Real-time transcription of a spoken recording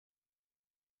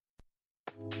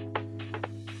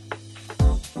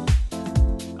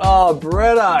Oh,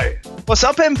 Bretto. What's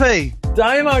up, MP?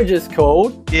 Damo just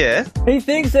called. Yeah? He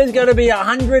thinks there's going to be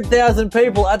 100,000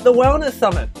 people at the Wellness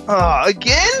Summit. Oh,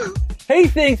 again? He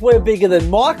thinks we're bigger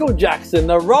than Michael Jackson,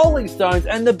 the Rolling Stones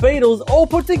and the Beatles all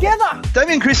put together.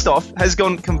 Damien Christoph has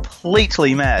gone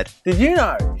completely mad. Did you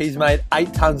know he's made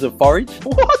 8 tons of forage?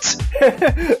 What?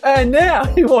 And now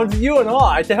he wants you and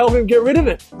I to help him get rid of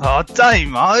it. Oh,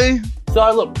 Damo. So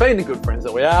look, being the good friends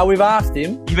that we are, we've asked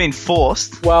him. You mean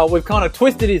forced? Well, we've kind of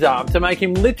twisted his arm to make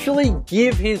him literally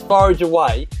give his forage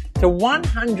away to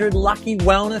 100 lucky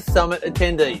Wellness Summit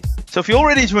attendees. So if you're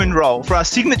ready to enrol for our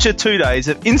signature 2 days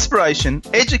of inspiration,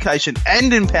 education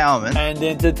and empowerment... And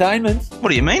entertainment. What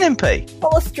do you mean, MP?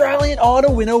 Well, Australian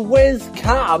Idol winner Wes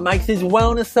Carb makes his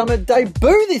Wellness Summit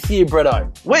debut this year,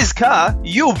 Bretto. Wes Carr,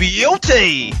 you'll be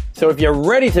guilty! So if you're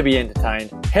ready to be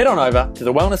entertained, head on over to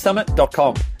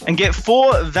thewellnesssummit.com. And get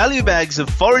 4 value bags of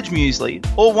forage muesli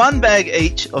or 1 bag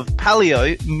each of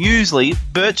paleo, muesli,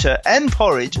 bircher and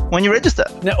porridge when you register.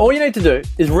 Now, all you need to do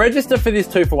is register for this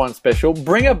 2-for-1 special,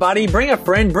 bring a buddy, bring a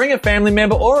friend, bring a family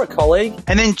member or a colleague.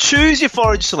 And then choose your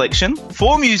forage selection,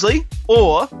 4 muesli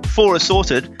or 4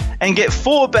 assorted, and get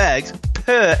 4 bags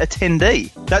per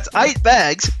attendee. That's 8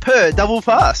 bags per double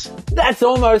pass. That's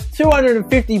almost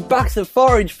 $250 of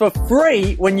forage for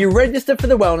free when you register for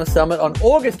the Wellness Summit on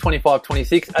August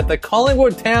 25-26 at the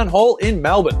Collingwood Town Hall in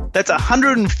Melbourne. That's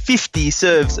 150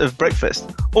 serves of breakfast.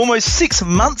 Almost 6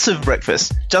 months of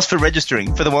breakfast just for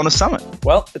registering for the Wellness Summit.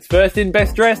 Well, it's first in,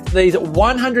 best dressed. These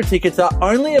 100 tickets are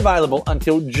only available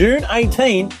until June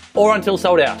 18 or until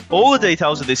sold out. All the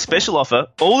details of this special offer,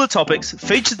 all the topics,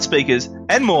 featured speakers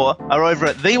and more are over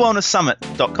at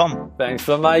thewellnesssummit.com. Thanks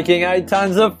for making 8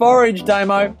 tons of forage,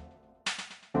 Damo.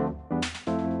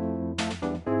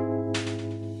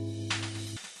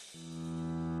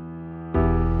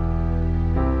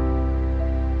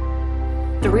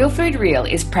 The Real Food Reel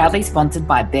is proudly sponsored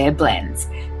by Bear Blends.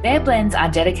 Bear Blends are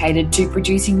dedicated to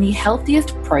producing the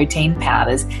healthiest protein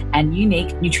powders and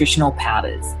unique nutritional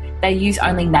powders. They use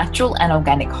only natural and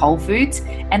organic whole foods,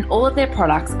 and all of their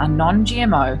products are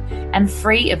non-GMO and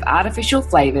free of artificial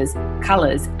flavours,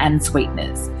 colours and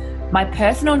sweeteners. My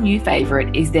personal new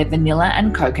favourite is their vanilla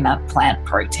and coconut plant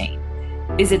protein.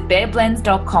 Visit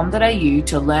bearblends.com.au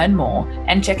to learn more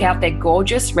and check out their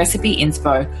gorgeous recipe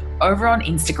inspo over on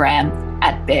Instagram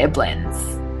at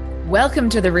bearblends. Welcome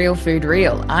to The Real Food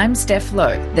Reel. I'm Steph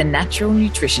Lowe, the natural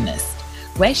nutritionist.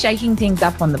 We're shaking things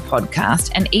up on the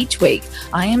podcast, and each week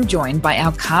I am joined by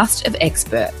our cast of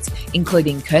experts,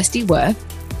 including Kirsty Worth,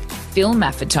 Phil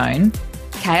Maffetone,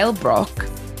 Cale Brock,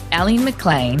 Ali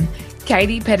McLean,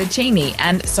 Katie Petticini,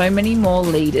 and so many more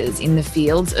leaders in the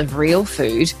fields of real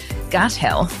food, gut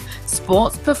health,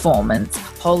 sports performance,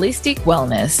 holistic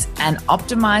wellness, and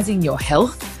optimizing your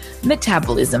health,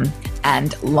 metabolism,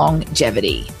 and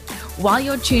longevity. While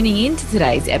you're tuning into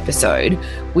today's episode,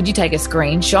 would you take a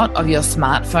screenshot of your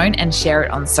smartphone and share it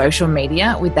on social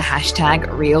media with the hashtag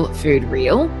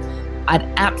RealFoodReel? I'd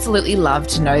absolutely love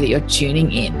to know that you're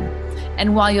tuning in.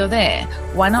 And while you're there,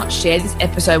 why not share this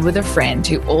episode with a friend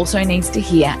who also needs to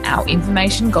hear our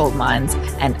information goldmines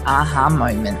and aha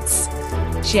moments?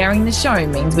 Sharing the show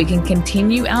means we can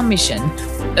continue our mission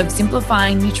of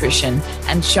simplifying nutrition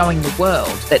and showing the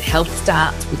world that health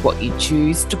starts with what you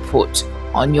choose to put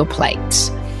on your plate.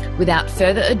 Without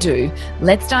further ado,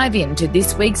 let's dive into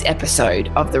this week's episode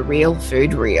of The Real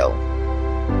Food Reel.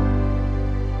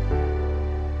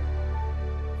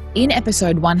 In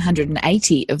episode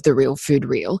 180 of The Real Food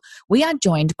Reel, we are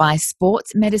joined by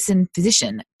sports medicine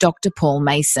physician Dr. Paul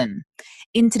Mason.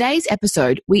 In today's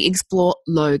episode, we explore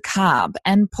low carb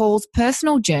and Paul's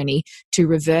personal journey to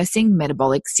reversing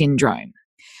metabolic syndrome.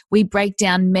 We break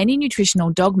down many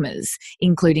nutritional dogmas,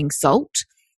 including salt,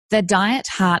 the diet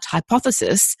heart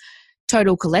hypothesis,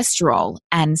 total cholesterol,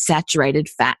 and saturated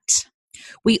fat.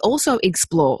 We also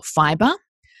explore fiber,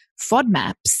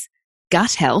 FODMAPs,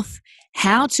 gut health,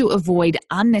 how to avoid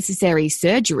unnecessary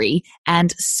surgery,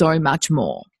 and so much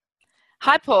more.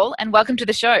 Hi, Paul, and welcome to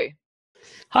the show.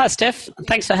 Hi, Steph.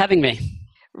 Thanks for having me.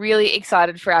 Really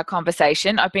excited for our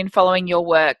conversation. I've been following your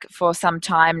work for some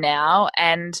time now,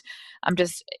 and I'm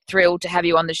just thrilled to have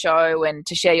you on the show and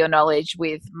to share your knowledge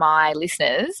with my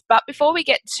listeners. But before we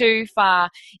get too far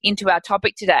into our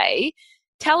topic today,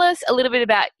 tell us a little bit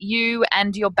about you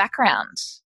and your background.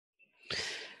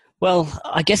 Well,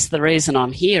 I guess the reason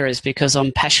I'm here is because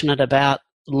I'm passionate about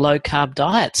low-carb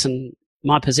diets, and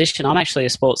my position, I'm actually a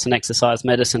sports and exercise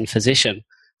medicine physician.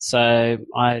 So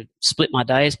I split my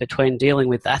days between dealing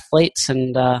with athletes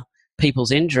and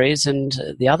people's injuries, and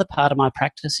the other part of my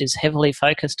practice is heavily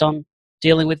focused on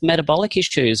dealing with metabolic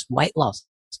issues, weight loss,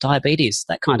 diabetes,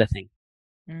 that kind of thing.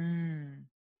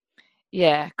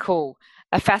 Yeah, cool.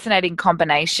 A fascinating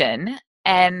combination.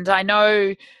 And I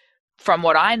know from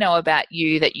what I know about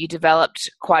you that you developed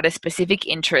quite a specific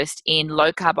interest in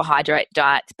low carbohydrate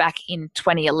diets back in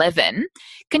 2011.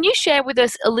 Can you share with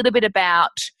us a little bit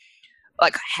about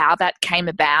like how that came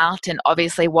about and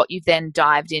obviously what you've then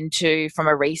dived into from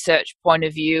a research point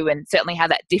of view and certainly how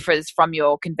that differs from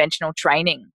your conventional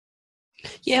training?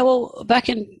 Yeah, well, back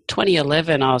in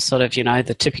 2011, I was sort of,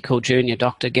 the typical junior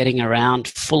doctor getting around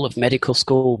full of medical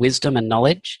school wisdom and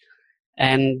knowledge.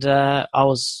 And I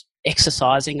was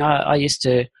exercising. I used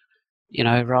to,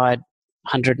 ride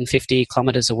 150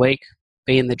 kilometres a week,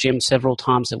 be in the gym several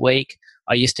times a week.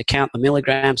 I used to count the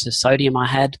milligrams of sodium I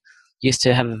had, used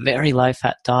to have a very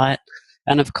low-fat diet.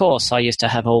 And, of course, I used to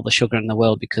have all the sugar in the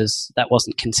world because that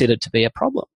wasn't considered to be a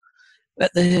problem.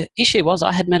 But the issue was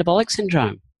I had metabolic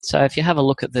syndrome. So if you have a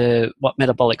look at what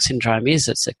metabolic syndrome is,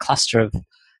 it's a cluster of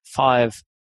 5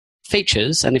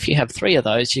 features, and if you have 3 of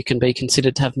those, you can be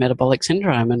considered to have metabolic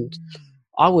syndrome. And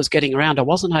I was getting around. I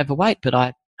wasn't overweight, but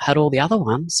I had all the other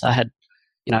ones. I had,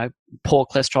 poor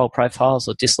cholesterol profiles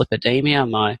or dyslipidemia.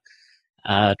 My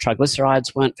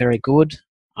triglycerides weren't very good.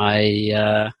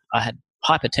 I had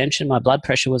hypertension. My blood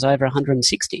pressure was over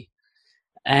 160.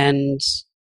 And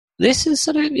this is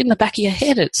sort of in the back of your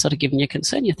head. It's sort of giving you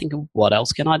concern. You're thinking, what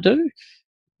else can I do?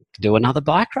 Do another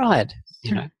bike ride,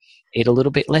 eat a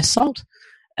little bit less salt.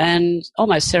 And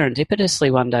almost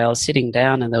serendipitously one day I was sitting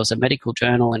down and there was a medical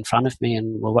journal in front of me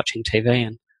and we're watching TV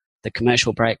and the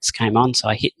commercial breaks came on, so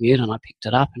I hit mute and I picked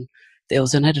it up and there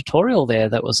was an editorial there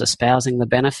that was espousing the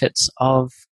benefits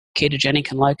of ketogenic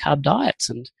and low-carb diets.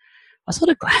 And I sort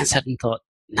of glanced at it and thought,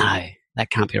 no, that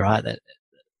can't be right.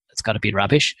 It's got to be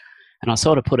rubbish. And I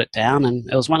sort of put it down, and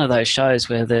it was one of those shows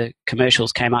where the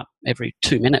commercials came up every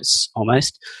 2 minutes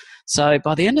almost. So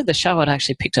by the end of the show, I'd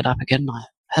actually picked it up again and I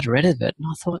had read of it, and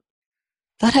I thought,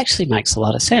 that actually makes a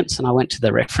lot of sense. And I went to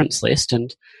the reference list,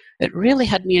 and it really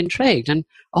had me intrigued. And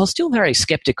I was still very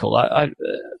skeptical.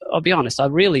 I'll be honest, I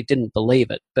really didn't believe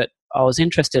it, but I was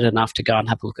interested enough to go and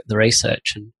have a look at the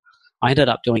research. And I ended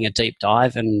up doing a deep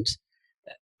dive, and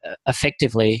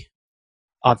effectively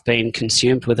I've been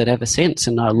consumed with it ever since.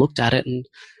 And I looked at it and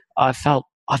I felt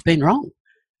I've been wrong.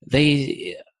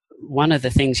 One of the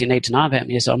things you need to know about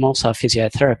me is I'm also a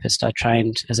physiotherapist. I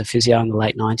trained as a physio in the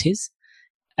late 90s.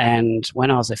 And when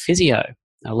I was a physio,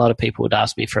 a lot of people would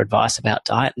ask me for advice about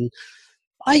diet. And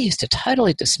I used to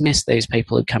totally dismiss these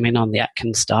people who'd come in on the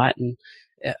Atkins diet. And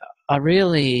I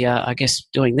really, I guess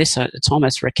doing this, it's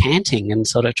almost recanting and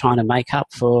sort of trying to make up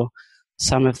for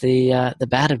some of the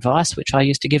bad advice which I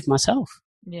used to give myself.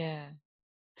 Yeah.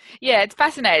 Yeah, it's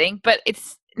fascinating, but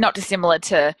it's not dissimilar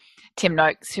to Tim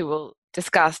Noakes, who we'll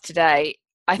discuss today.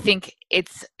 I think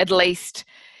it's at least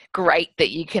great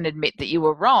that you can admit that you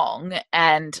were wrong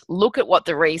and look at what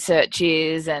the research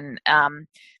is and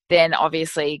then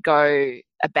obviously go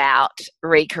about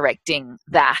recorrecting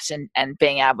that and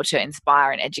being able to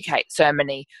inspire and educate so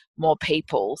many more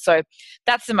people. So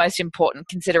that's the most important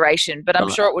consideration. But I'm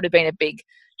sure it would have been a big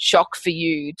shock for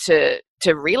you to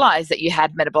realize that you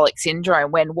had metabolic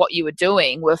syndrome when what you were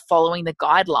doing were following the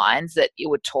guidelines that you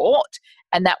were taught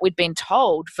and that we'd been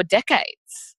told for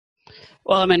decades.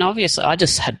 Well, I mean, obviously, I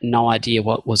just had no idea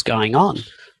what was going on.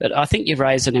 But I think you've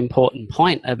raised an important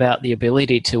point about the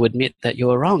ability to admit that you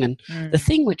were wrong. And the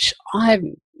thing which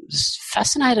I'm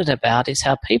fascinated about is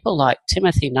how people like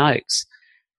Timothy Noakes,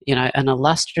 an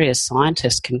illustrious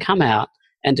scientist, can come out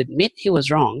and admit he was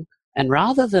wrong. And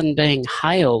rather than being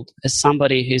hailed as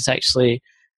somebody who's actually,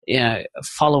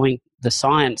 following the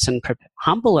science and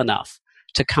humble enough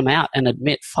to come out and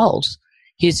admit fault,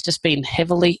 he's just been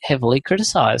heavily, heavily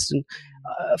criticised. And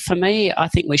for me, I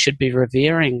think we should be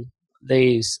revering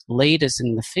these leaders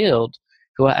in the field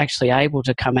who are actually able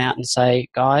to come out and say,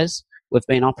 guys, we've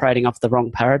been operating off the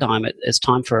wrong paradigm. It's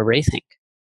time for a rethink.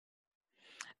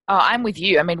 Oh, I'm with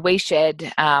you. I mean, we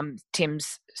shared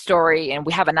Tim's story, and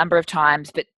we have a number of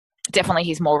times, but definitely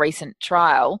his more recent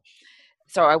trial.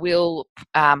 So I will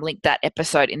link that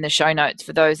episode in the show notes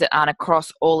for those that aren't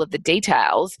across all of the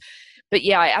details. But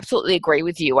yeah, I absolutely agree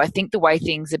with you. I think the way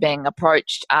things are being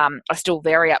approached are still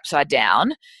very upside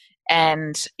down.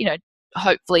 And,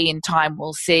 hopefully in time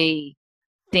we'll see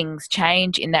things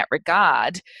change in that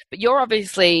regard. But you're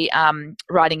obviously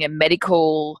writing a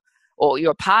medical, or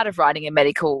you're part of writing a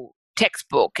medical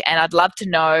textbook. And I'd love to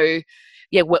know,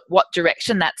 what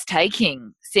direction that's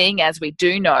taking, seeing as we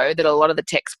do know that a lot of the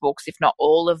textbooks, if not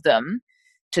all of them,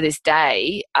 to this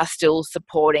day, are still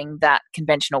supporting that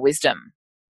conventional wisdom.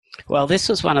 Well, this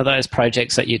was one of those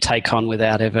projects that you take on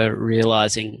without ever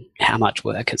realising how much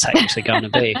work it's actually going to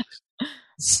be.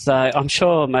 So I'm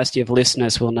sure most of your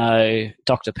listeners will know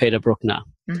Dr. Peter Bruckner.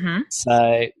 Mm-hmm.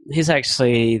 So he's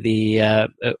actually the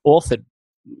authored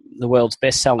the world's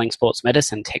best-selling sports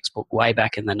medicine textbook way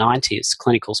back in the 90s,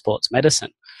 Clinical Sports Medicine.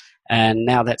 And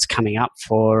now that's coming up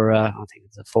for, I think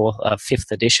it's the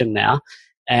fifth edition now.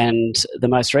 And the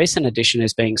most recent edition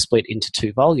is being split into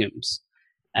 2 volumes.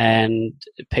 And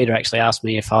Peter actually asked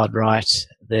me if I'd write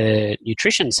the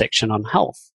nutrition section on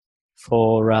health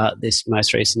for this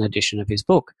most recent edition of his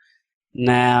book.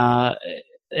 Now,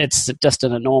 it's just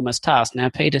an enormous task. Now,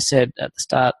 Peter said at the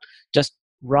start, just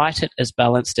write it as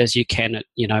balanced as you can.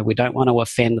 You know, we don't want to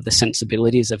offend the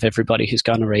sensibilities of everybody who's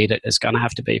going to read it. It's going to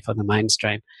have to be for the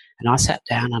mainstream. And I sat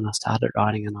down and I started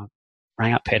writing, and I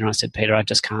rang up Peter and I said, Peter, I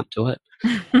just can't do it.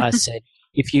 I said,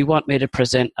 if you want me to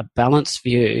present a balanced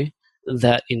view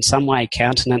that in some way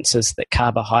countenances that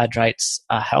carbohydrates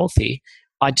are healthy,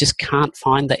 I just can't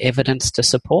find the evidence to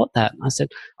support that. I said,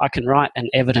 I can write an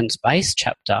evidence-based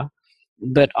chapter,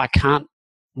 but I can't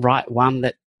write one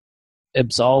that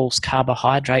absolves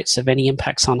carbohydrates of any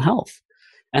impacts on health.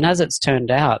 And as it's turned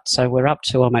out, so we're up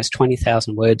to almost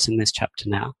 20,000 words in this chapter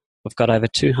now. We've got over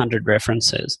 200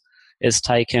 references. It's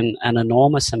taken an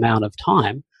enormous amount of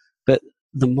time, but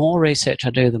the more research I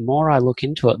do, the more I look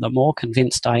into it, the more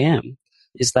convinced I am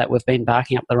is that we've been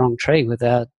barking up the wrong tree with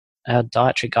our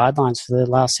dietary guidelines for the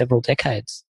last several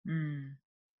decades.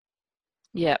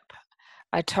 Yep,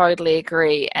 I totally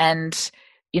agree. And,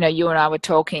 you know, you and I were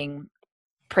talking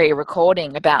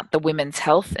pre-recording about the Women's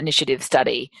Health Initiative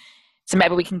study. So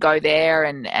maybe we can go there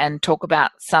and talk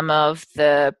about some of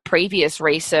the previous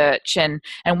research and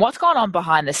what's gone on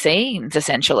behind the scenes,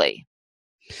 essentially.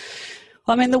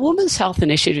 Well, I mean, the Women's Health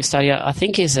Initiative study, I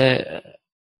think, is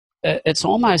it's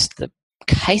almost the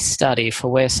case study for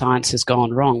where science has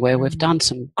gone wrong, where we've done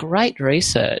some great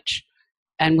research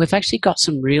and we've actually got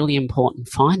some really important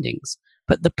findings.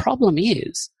 But the problem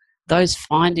is those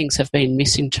findings have been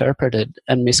misinterpreted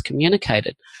and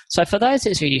miscommunicated. So for those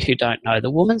of you who don't know,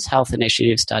 the Women's Health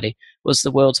Initiative study was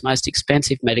the world's most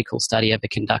expensive medical study ever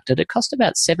conducted. It cost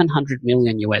about $700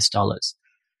 million US.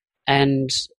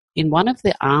 And in one of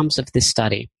the arms of this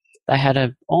study, they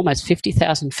had almost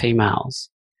 50,000 females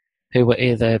who were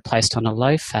either placed on a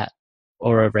low-fat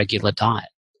or a regular diet.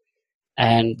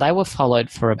 And they were followed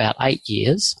for about 8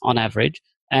 years on average.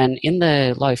 And in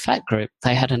the low-fat group,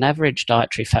 they had an average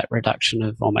dietary fat reduction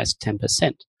of almost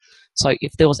 10%. So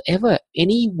if there was ever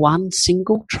any one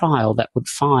single trial that would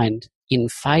find in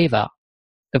favour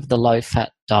of the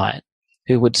low-fat diet,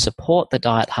 who would support the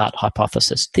diet-heart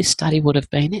hypothesis, this study would have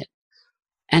been it.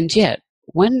 And yet,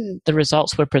 when the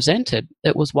results were presented,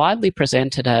 it was widely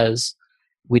presented as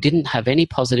we didn't have any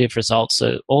positive results.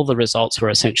 So all the results were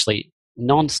essentially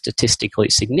non-statistically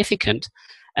significant.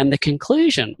 And the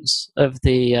conclusions of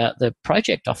the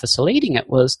project officer leading it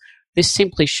was, this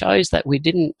simply shows that we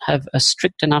didn't have a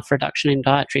strict enough reduction in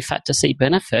dietary fat to see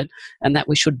benefit, and that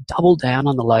we should double down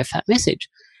on the low-fat message.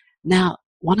 Now,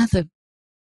 one of the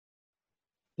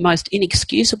most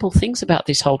inexcusable things about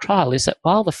this whole trial is that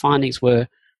while the findings were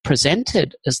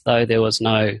presented as though there was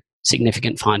no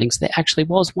significant findings, there actually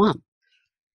was one.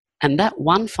 And that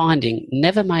one finding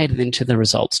never made it into the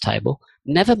results table,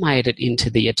 never made it into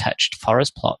the attached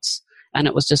forest plots, and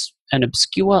it was just an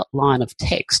obscure line of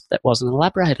text that wasn't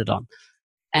elaborated on.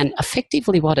 And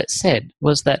effectively what it said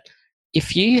was that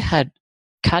if you had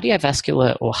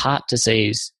cardiovascular or heart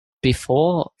disease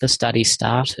before the study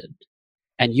started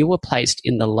and you were placed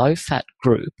in the low-fat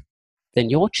group, then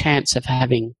your chance of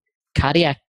having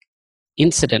cardiac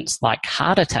incidents like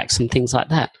heart attacks and things like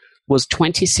that was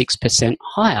 26%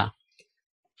 higher.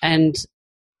 And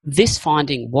this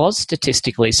finding was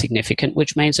statistically significant,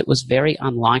 which means it was very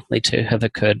unlikely to have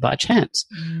occurred by chance.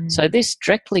 So this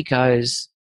directly goes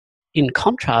in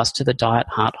contrast to the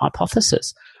diet-heart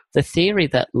hypothesis. The theory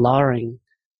that lowering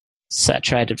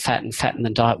saturated fat and fat in the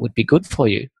diet would be good for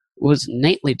you was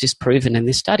neatly disproven in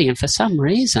this study. And for some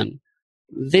reason,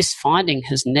 this finding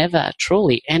has never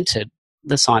truly entered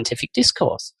the scientific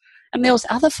discourse. And there was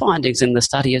other findings in the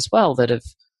study as well that have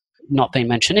not been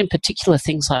mentioned, in particular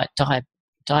things like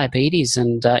diabetes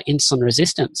and insulin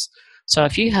resistance. So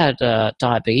if you had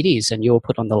diabetes and you were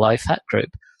put on the low-fat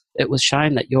group, it was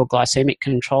shown that your glycemic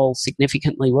control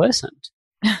significantly worsened.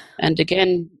 And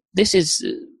again, this is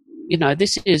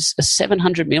a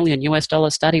 $700 million US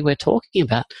study we're talking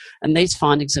about, and these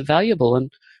findings are valuable. And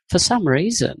for some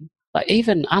reason, like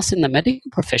even us in the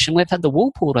medical profession, we've had the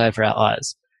wool pulled over our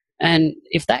eyes. And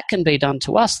if that can be done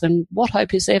to us, then what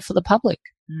hope is there for the public?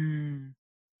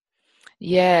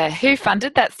 Yeah. Who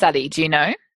funded that study? Do you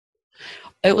know?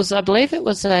 It was, I believe it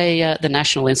was the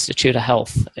National Institute of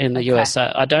Health in the US.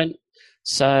 I don't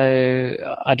So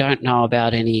I don't know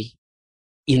about any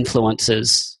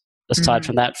influences aside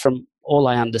from that. From all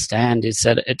I understand is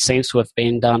that it seems to have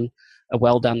been a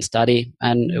well-done study,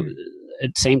 and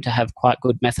it seemed to have quite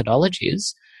good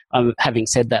methodologies. Having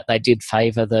said that, they did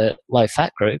favour the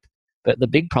low-fat group, but the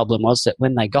big problem was that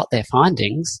when they got their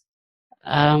findings,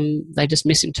 they just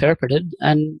misinterpreted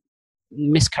and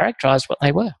mischaracterised what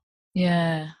they were.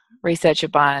 Yeah, researcher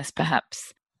bias,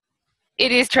 perhaps.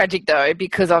 It is tragic, though,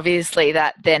 because obviously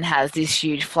that then has this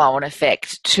huge flow-on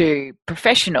effect to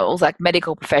professionals, like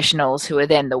medical professionals, who are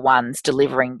then the ones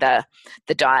delivering the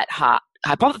diet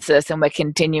hypothesis, and we're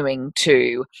continuing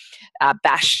to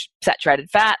bash saturated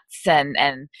fats, and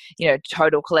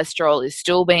total cholesterol is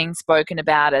still being spoken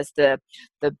about as the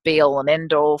be-all and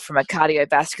end-all from a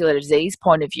cardiovascular disease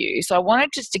point of view. So I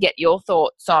wanted just to get your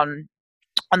thoughts on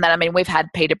that. I mean, we've had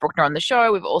Peter Bruckner on the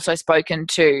show. We've also spoken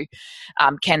to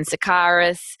Ken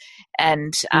Sakaris,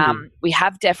 and we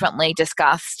have definitely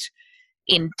discussed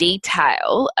in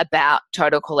detail about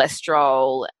total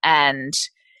cholesterol and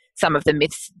some of the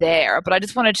myths there. But I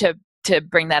just wanted to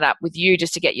bring that up with you,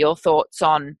 just to get your thoughts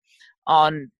on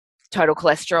total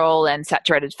cholesterol and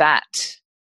saturated fat.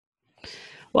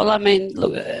 Well, I mean,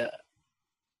 look,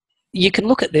 you can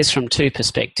look at this from two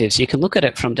perspectives. You can look at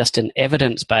it from just an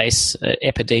evidence base,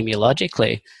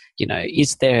 epidemiologically.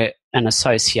 Is there an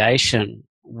association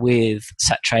with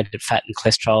saturated fat and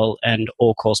cholesterol and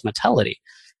all-cause mortality?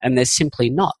 And there's simply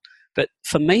not. But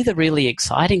for me, the really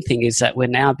exciting thing is that we're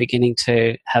now beginning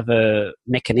to have a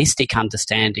mechanistic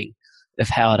understanding of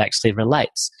how it actually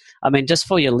relates. I mean, just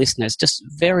for your listeners, just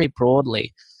very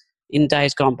broadly, in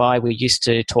days gone by, we used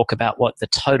to talk about what the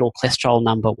total cholesterol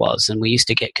number was, and we used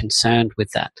to get concerned with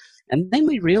that. And then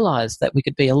we realised that we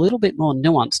could be a little bit more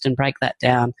nuanced and break that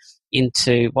down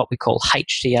into what we call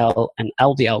HDL and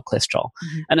LDL cholesterol.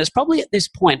 And it's probably at this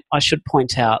point I should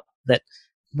point out that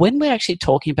when we're actually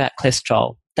talking about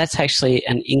cholesterol, that's actually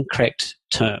an incorrect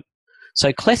term.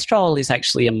 So cholesterol is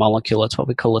actually a molecule. It's what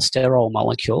we call a sterol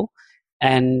molecule.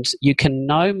 And you can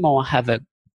no more have a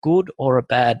good or a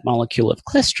bad molecule of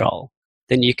cholesterol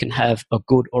than you can have a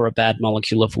good or a bad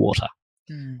molecule of water.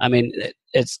 I mean,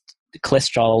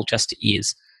 cholesterol just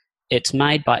is. It's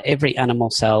made by every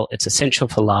animal cell. It's essential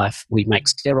for life. We make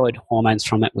steroid hormones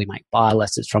from it. We make bile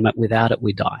acids from it. Without it,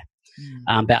 we die.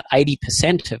 About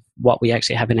 80% of what we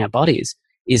actually have in our bodies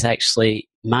is actually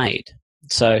made.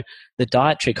 So the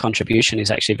dietary contribution is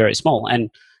actually very small.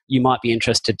 And you might be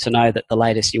interested to know that the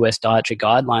latest US dietary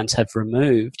guidelines have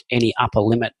removed any upper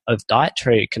limit of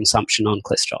dietary consumption on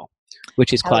cholesterol,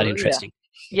 which is quite interesting.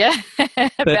 Yeah,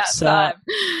 about time.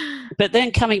 But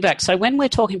then coming back, so when we're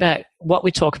talking about what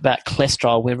we talk about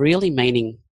cholesterol, we're really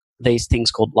meaning these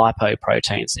things called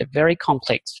lipoproteins. They're very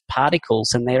complex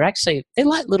particles, and they're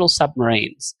like little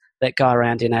submarines that go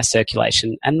around in our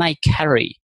circulation, and they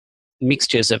carry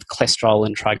mixtures of cholesterol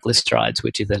and triglycerides,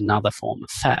 which is another form of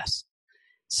fat.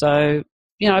 So,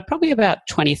 probably about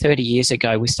 20, 30 years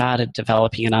ago, we started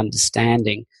developing an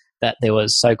understanding that there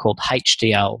was so-called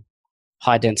HDL,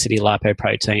 high-density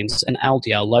lipoproteins, and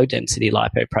LDL, low-density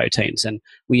lipoproteins. And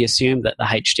we assumed that the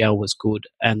HDL was good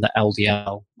and the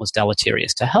LDL was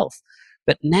deleterious to health.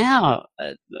 But now,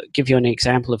 I'll give you an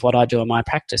example of what I do in my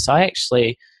practice. I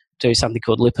actually do something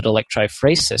called lipid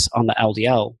electrophoresis on the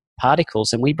LDL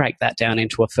particles, and we break that down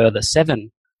into a further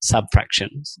 7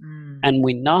 subfractions. And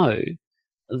we know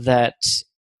that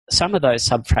some of those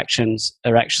subfractions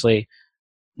are actually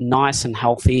nice and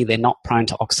healthy. They're not prone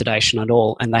to oxidation at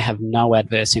all, and they have no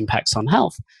adverse impacts on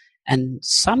health. And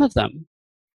some of them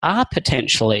are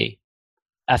potentially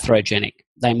atherogenic.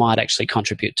 They might actually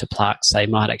contribute to plaques. They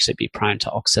might actually be prone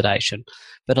to oxidation.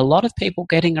 But a lot of people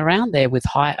getting around there with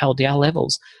high LDL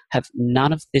levels have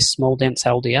none of this small, dense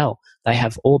LDL. They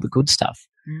have all the good stuff.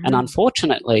 And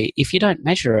unfortunately, if you don't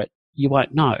measure it, you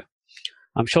won't know.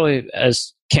 I'm sure,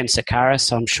 as Ken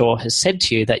Sakaris, I'm sure, has said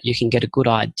to you, that you can get a good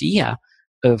idea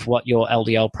of what your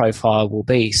LDL profile will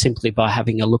be simply by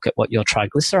having a look at what your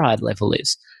triglyceride level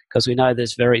is, because we know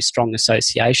there's very strong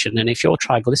association. And if your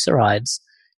triglycerides,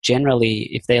 generally,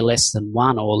 if they're less than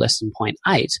 1 or less than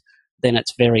 0.8, then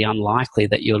it's very unlikely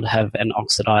that you'll have an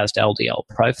oxidized LDL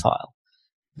profile.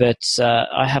 But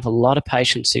I have a lot of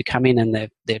patients who come in and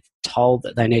they're told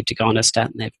that they need to go on a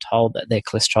statin, they're told that their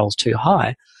cholesterol's too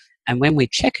high, and when we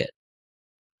check it,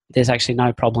 there's actually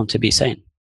no problem to be seen.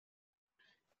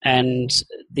 And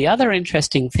the other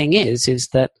interesting thing is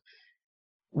that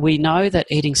we know that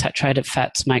eating saturated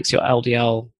fats makes your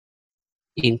LDL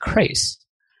increase,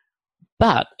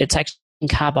 but it's actually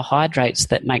carbohydrates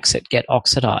that makes it get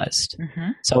oxidized.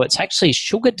 So it's actually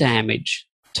sugar damage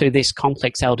to this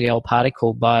complex LDL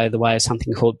particle by the way of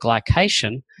something called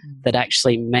glycation that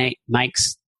actually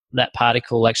makes that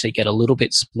particle actually get a little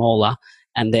bit smaller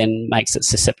and then makes it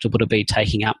susceptible to be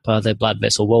taken up by the blood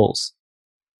vessel walls.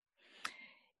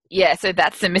 Yeah, so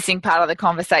that's the missing part of the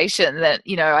conversation that,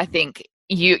 I think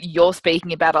you're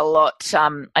speaking about a lot.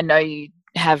 I know you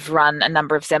have run a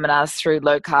number of seminars through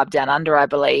Low Carb Down Under, I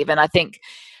believe, and I think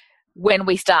when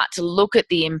we start to look at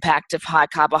the impact of high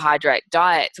carbohydrate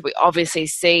diets, we obviously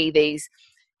see these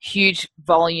huge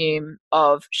volume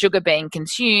of sugar being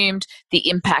consumed, the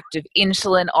impact of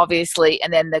insulin, obviously,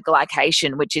 and then the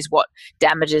glycation, which is what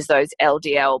damages those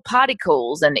LDL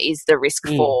particles and is the risk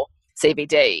for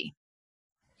CVD.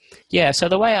 Yeah, so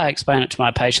the way I explain it to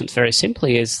my patients very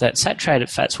simply is that saturated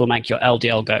fats will make your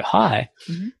LDL go high,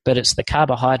 but it's the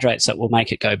carbohydrates that will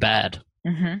make it go bad.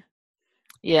 Mm-hmm.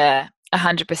 Yeah,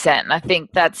 100%. And I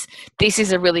think this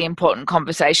is a really important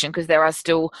conversation because there are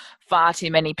still far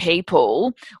too many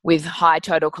people with high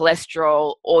total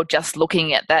cholesterol or just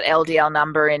looking at that LDL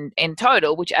number in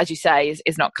total, which, as you say,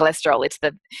 is not cholesterol.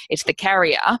 It's the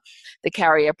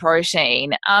carrier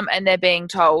protein. And they're being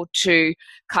told to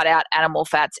cut out animal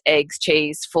fats, eggs,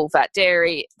 cheese, full fat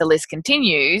dairy. The list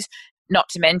continues, not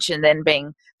to mention then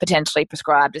being potentially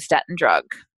prescribed a statin drug.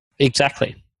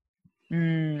 Exactly.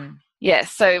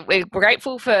 Yes, so we're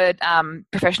grateful for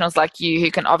professionals like you who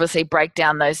can obviously break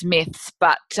down those myths,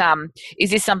 but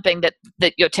is this something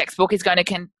that your textbook is going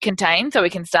to contain so we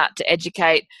can start to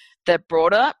educate the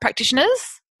broader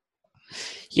practitioners?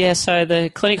 Yeah, so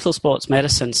the clinical sports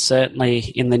medicine, certainly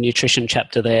in the nutrition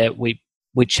chapter there, we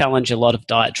challenge a lot of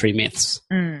dietary myths.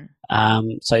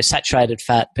 So saturated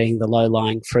fat being the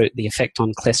low-lying fruit, the effect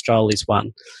on cholesterol is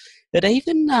one. But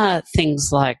even things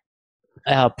like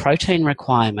our protein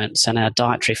requirements and our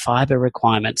dietary fibre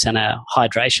requirements and our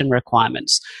hydration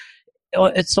requirements,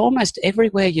 it's almost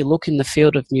everywhere you look in the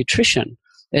field of nutrition.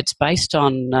 It's based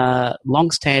on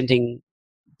long-standing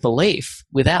belief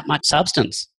without much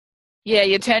substance. Yeah,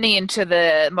 you're turning into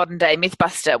the modern-day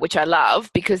mythbuster, which I love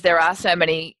because there are so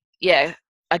many, I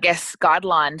guess,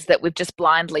 guidelines that we've just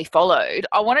blindly followed.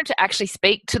 I wanted to actually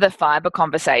speak to the fibre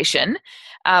conversation.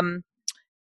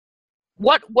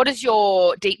 What has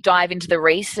your deep dive into the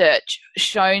research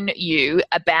shown you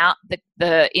about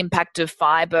the impact of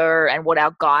fibre and what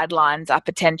our guidelines are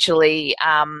potentially,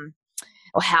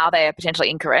 or how they are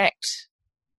potentially incorrect?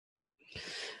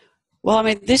 Well, I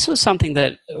mean, this was something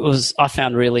that I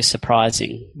found really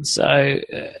surprising. So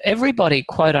everybody,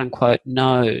 quote unquote,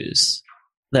 knows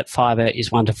that fibre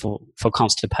is wonderful for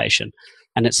constipation,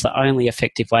 and it's the only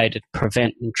effective way to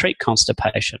prevent and treat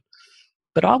constipation.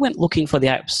 But I went looking for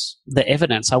the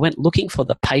evidence. I went looking for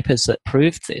the papers that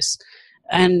proved this.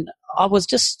 And I was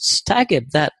just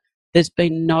staggered that there's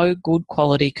been no good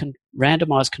quality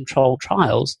randomized controlled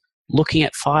trials looking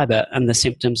at fibre and the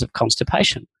symptoms of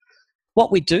constipation.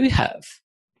 What we do have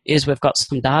is we've got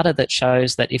some data that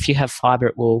shows that if you have fibre,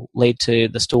 it will lead to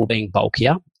the stool being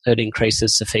bulkier. It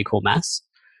increases the fecal mass.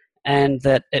 And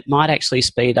that it might actually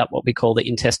speed up what we call the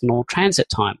intestinal transit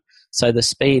time. So the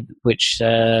speed which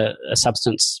a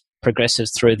substance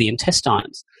progresses through the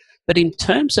intestines. But in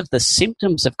terms of the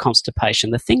symptoms of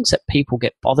constipation, the things that people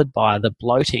get bothered by, the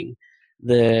bloating,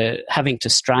 the having to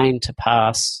strain to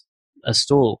pass a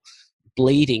stool,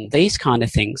 bleeding, these kind of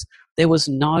things, there was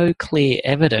no clear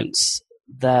evidence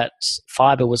that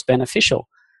fibre was beneficial.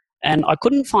 And I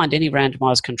couldn't find any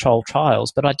randomised controlled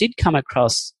trials, but I did come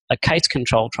across a case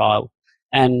control trial,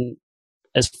 and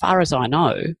as far as I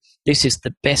know, this is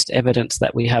the best evidence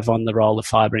that we have on the role of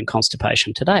fibre in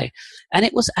constipation today. And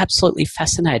it was absolutely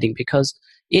fascinating because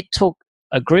it took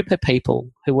a group of people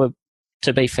who were,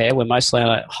 to be fair, were mostly on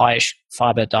a highish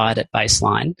fibre diet at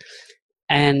baseline,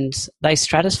 and they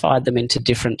stratified them into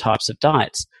different types of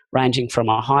diets, ranging from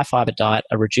a high fibre diet,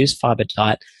 a reduced fibre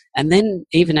diet, and then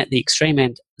even at the extreme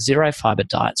end, zero fibre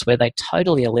diets, where they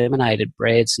totally eliminated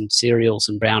breads and cereals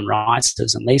and brown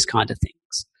rices and these kind of things.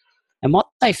 And what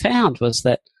they found was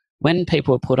that when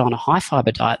people were put on a high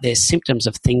fibre diet, their symptoms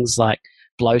of things like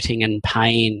bloating and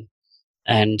pain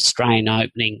and strain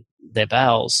opening their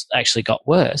bowels actually got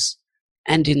worse.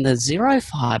 And in the zero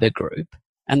fibre group,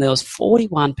 and there was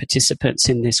 41 participants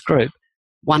in this group,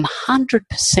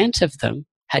 100% of them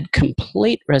had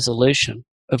complete resolution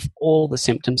of all the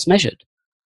symptoms measured.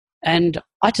 And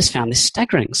I just found this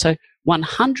staggering. So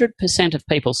 100% of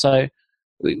people, so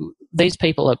these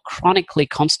people are chronically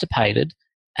constipated,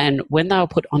 and when they were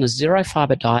put on a zero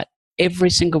fibre diet, every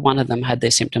single one of them had their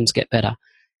symptoms get better.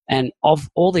 And of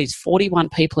all these 41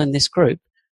 people in this group,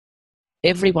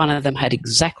 every one of them had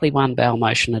exactly one bowel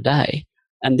motion a day.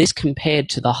 And this compared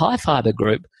to the high fibre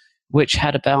group, which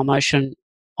had a bowel motion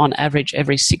on average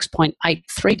every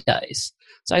 6.83 days.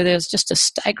 So there's just a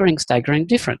staggering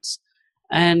difference.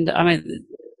 And I mean,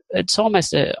 it's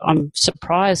almost I'm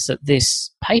surprised that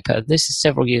this paper, this is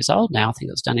several years old now, I think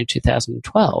it was done in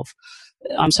 2012,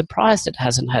 I'm surprised it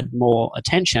hasn't had more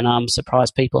attention. I'm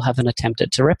surprised people haven't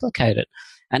attempted to replicate it.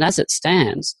 And as it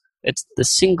stands, it's the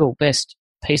single best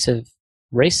piece of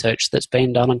research that's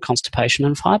been done on constipation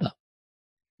and fibre.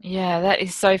 Yeah, that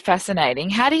is so fascinating.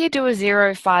 How do you do a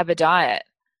zero fibre diet?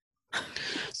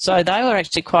 So they were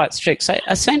actually quite strict. So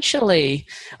essentially,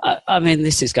 I mean,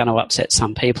 this is going to upset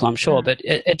some people, I'm sure, but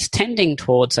it's tending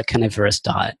towards a carnivorous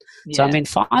diet. Yeah. So, I mean,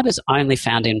 fibre is only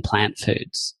found in plant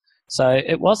foods. So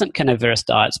it wasn't carnivorous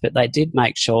diets, but they did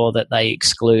make sure that they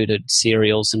excluded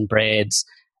cereals and breads.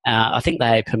 I think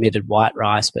they permitted white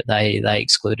rice, but they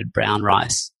excluded brown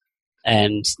rice.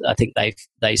 And I think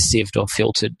they sieved or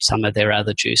filtered some of their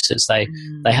other juices. They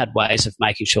had ways of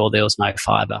making sure there was no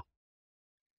fibre.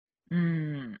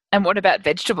 And what about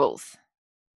vegetables?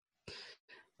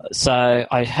 So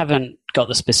I haven't got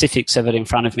the specifics of it in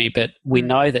front of me, but we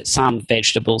know that some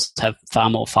vegetables have far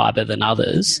more fibre than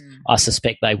others. I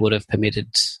suspect they would have permitted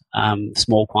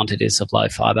small quantities of low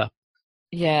fibre.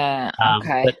 Yeah,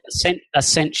 okay. But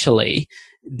essentially,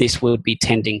 this would be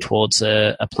tending towards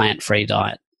a plant-free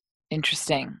diet.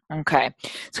 Interesting. Okay.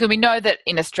 So we know that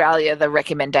in Australia, the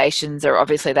recommendations are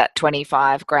obviously that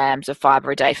 25 grams of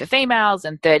fibre a day for females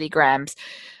and 30 grams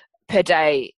per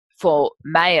day for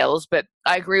males. But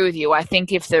I agree with you. I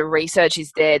think if the research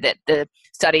is there, that the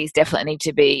studies definitely need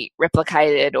to be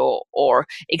replicated or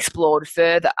explored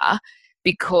further,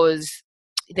 because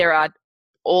there are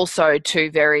also three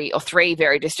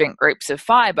very distinct groups of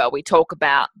fibre. We talk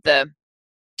about the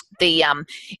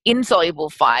insoluble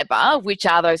fibre, which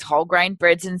are those whole grain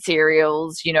breads and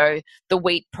cereals, you know, the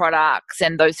wheat products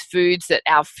and those foods that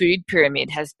our food pyramid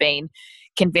has been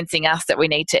convincing us that we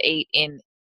need to eat in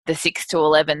the 6 to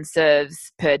 11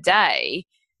 serves per day.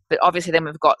 But obviously then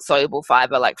we've got soluble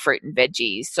fibre like fruit and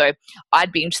veggies. So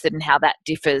I'd be interested in how that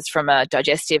differs from a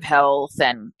digestive health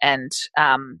and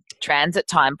transit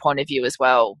time point of view as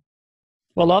well.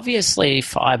 Well, obviously,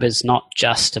 fibre is not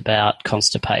just about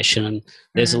constipation, and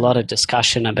there's a lot of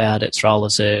discussion about its role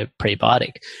as a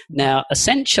prebiotic. Now,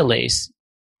 essentially,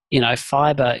 you know,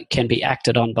 fibre can be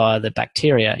acted on by the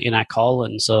bacteria in our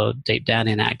colons or deep down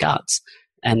in our guts,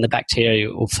 and the bacteria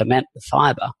will ferment the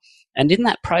fibre. And in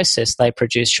that process, they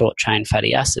produce short-chain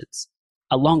fatty acids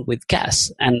along with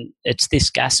gas, and it's this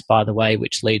gas, by the way,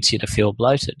 which leads you to feel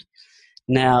bloated.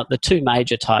 Now, the two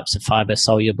major types of fibre,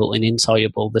 soluble and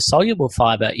insoluble, the soluble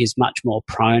fibre is much more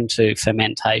prone to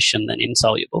fermentation than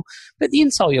insoluble, but the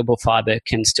insoluble fibre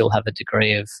can still have a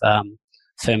degree of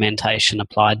fermentation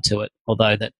applied to it,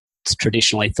 although that's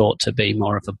traditionally thought to be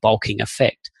more of a bulking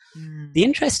effect. The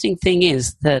interesting thing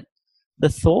is that the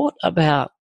thought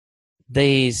about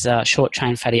these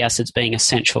short-chain fatty acids being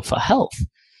essential for health,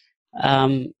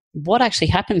 what actually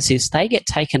happens is they get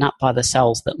taken up by the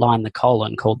cells that line the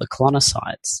colon called the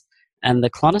colonocytes, and the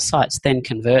colonocytes then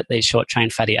convert these short-chain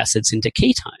fatty acids into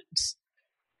ketones.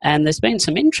 And there's been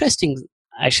some interesting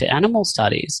actually animal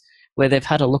studies where they've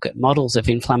had a look at models of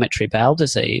inflammatory bowel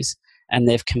disease, and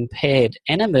they've compared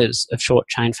enemas of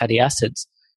short-chain fatty acids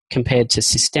compared to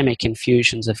systemic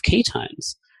infusions of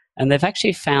ketones. And they've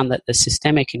actually found that the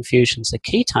systemic infusions of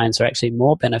ketones are actually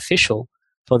more beneficial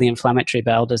for the inflammatory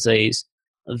bowel disease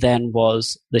than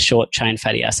was the short-chain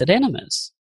fatty acid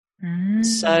enemas.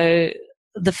 So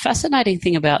the fascinating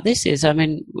thing about this is, I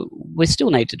mean, we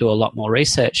still need to do a lot more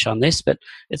research on this, but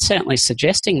it's certainly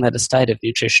suggesting that a state of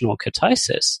nutritional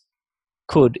ketosis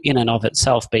could in and of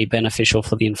itself be beneficial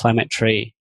for the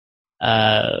inflammatory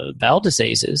bowel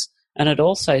diseases. And it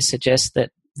also suggests that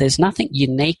there's nothing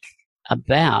unique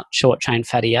about short-chain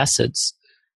fatty acids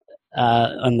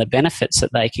and the benefits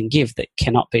that they can give that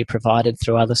cannot be provided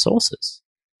through other sources.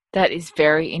 That is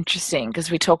very interesting,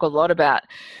 because we talk a lot about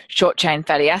short-chain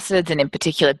fatty acids and in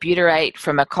particular butyrate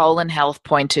from a colon health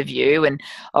point of view, and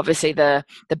obviously the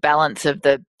balance of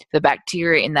the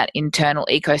bacteria in that internal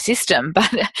ecosystem.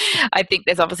 But I think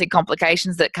there's obviously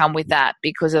complications that come with that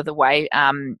because of the way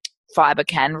fibre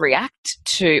can react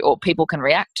to, or people can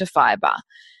react to fibre.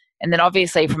 And then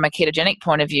obviously from a ketogenic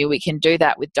point of view, we can do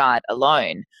that with diet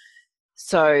alone.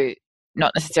 So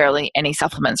not necessarily any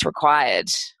supplements required.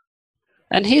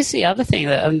 And here's the other thing,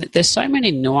 that there's so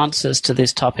many nuances to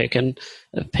this topic, and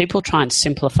people try and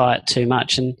simplify it too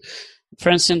much. And for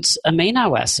instance,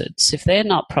 amino acids, if they're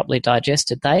not properly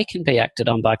digested, they can be acted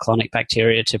on by colonic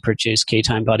bacteria to produce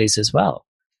ketone bodies as well.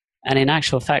 And in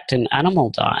actual fact, in animal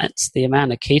diets, the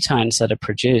amount of ketones that are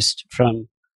produced from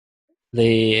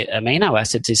the amino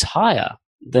acids is higher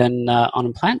than on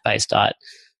a plant-based diet.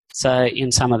 So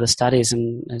in some of the studies,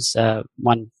 and there's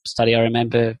one study I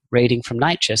remember reading from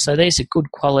Nature, so these are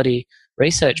good quality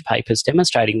research papers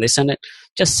demonstrating this, and it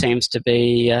just seems to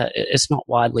be, it's not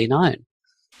widely known.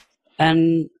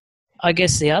 And I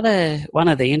guess one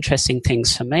of the interesting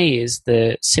things for me is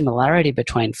the similarity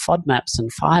between FODMAPs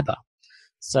and fibre.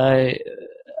 So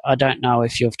I don't know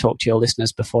if you've talked to your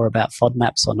listeners before about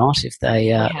FODMAPs or not, if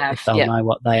they'll know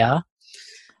what they are.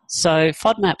 So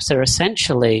FODMAPs are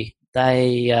essentially,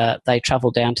 they travel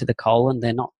down to the colon.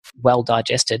 They're not well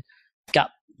digested.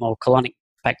 Gut or colonic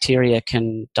bacteria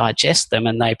can digest them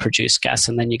and they produce gas,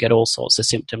 and then you get all sorts of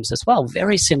symptoms as well,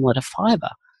 very similar to fibre.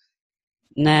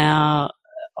 Now,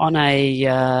 on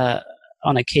a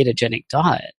ketogenic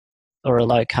diet or a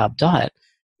low-carb diet,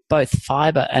 both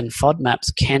fibre and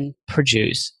FODMAPs can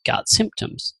produce gut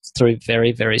symptoms through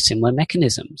very, very similar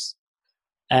mechanisms.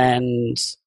 And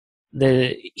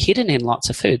they're hidden in lots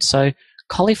of foods. So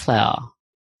cauliflower,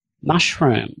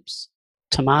 mushrooms,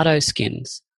 tomato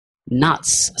skins,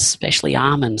 nuts, especially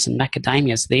almonds and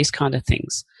macadamias, these kind of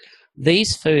things.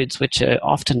 These foods, which are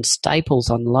often staples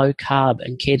on low-carb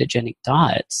and ketogenic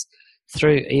diets,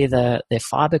 through either their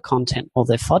fibre content or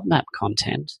their FODMAP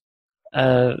content,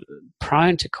 are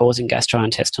prone to causing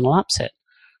gastrointestinal upset.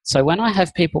 So when I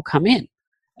have people come in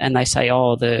and they say,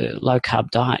 oh, the low-carb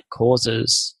diet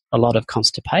causes a lot of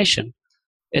constipation,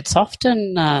 it's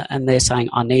often, and they're saying,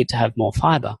 I need to have more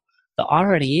fibre. The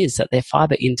irony is that their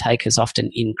fibre intake has often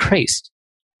increased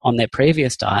on their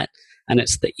previous diet, and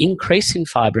it's the increase in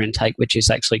fibre intake which is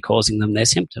actually causing them their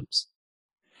symptoms.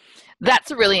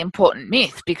 That's a really important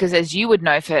myth, because as you would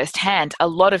know firsthand, a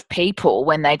lot of people,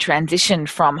 when they transition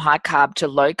from high carb to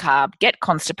low carb, get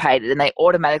constipated, and they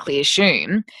automatically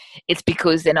assume it's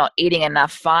because they're not eating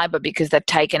enough fibre because they've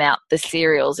taken out the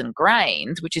cereals and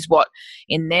grains, which is what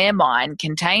in their mind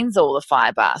contains all the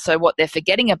fibre. So what they're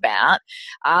forgetting about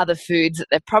are the foods that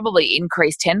they've probably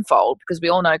increased tenfold, because we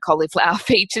all know cauliflower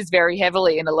features very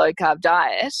heavily in a low carb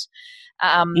diet.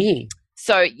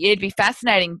 So it'd be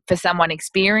fascinating for someone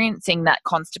experiencing that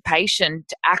constipation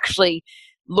to actually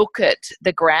look at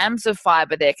the grams of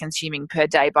fibre they're consuming per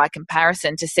day by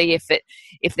comparison to see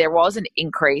if there was an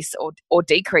increase or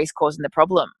decrease causing the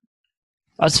problem.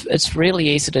 It's really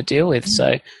easy to deal with.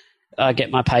 So I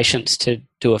get my patients to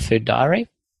do a food diary.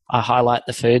 I highlight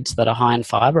the foods that are high in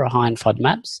fibre or high in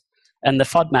FODMAPs. And the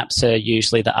FODMAPs are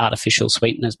usually the artificial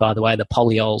sweeteners, by the way, the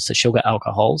polyols, the sugar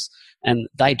alcohols, and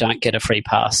they don't get a free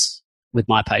pass with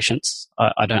my patients.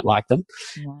 I don't like them.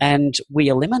 Yeah. And we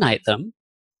eliminate them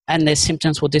and their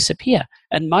symptoms will disappear.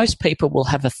 And most people will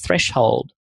have a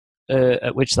threshold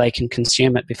at which they can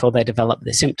consume it before they develop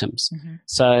their symptoms. Mm-hmm.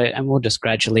 So, and we'll just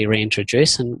gradually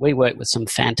reintroduce. And we work with some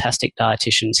fantastic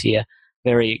dietitians here,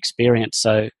 very experienced.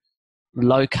 So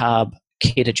low carb,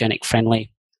 ketogenic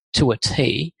friendly to a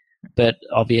T, but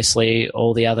obviously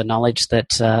all the other knowledge that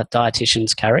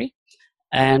dietitians carry.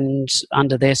 And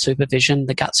under their supervision,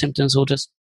 the gut symptoms will just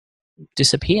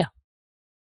disappear.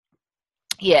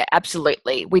 Yeah,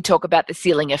 absolutely. We talk about the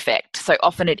ceiling effect. So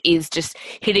often it is just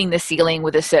hitting the ceiling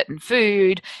with a certain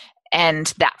food,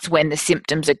 and that's when the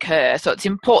symptoms occur. So it's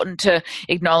important to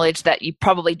acknowledge that you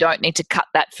probably don't need to cut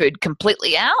that food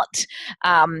completely out.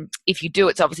 If you do,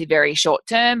 it's obviously very short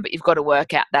term, but you've got to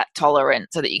work out that tolerance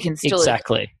so that you can still...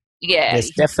 Exactly. Yeah. There's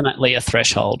definitely a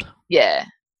threshold. Yeah.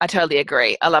 I totally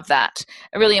agree. I love that.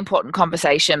 A really important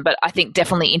conversation, but I think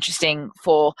definitely interesting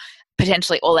for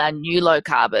potentially all our new low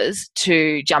carbers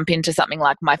to jump into something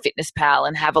like MyFitnessPal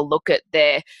and have a look at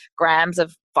their grams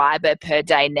of fibre per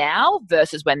day now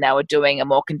versus when they were doing a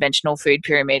more conventional food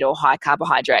pyramid or high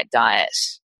carbohydrate diet.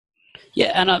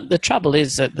 Yeah, and the trouble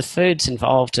is that the foods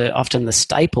involved are often the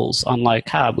staples on low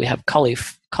carb. We have cauli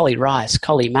rice,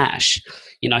 cauli mash.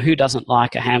 You know, who doesn't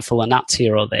like a handful of nuts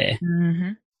here or there?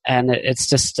 Mm-hmm. And it's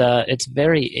just, it's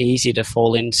very easy to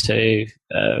fall into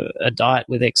a diet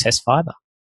with excess fibre.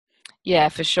 Yeah,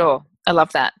 for sure. I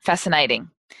love that.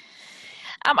 Fascinating.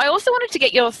 I also wanted to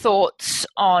get your thoughts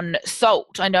on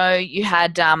salt. I know you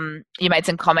had, you made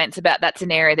some comments about that's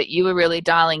an area that you were really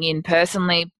dialing in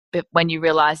personally when you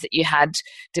realised that you had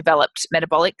developed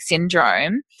metabolic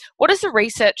syndrome. What does the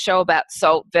research show about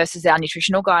salt versus our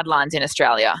nutritional guidelines in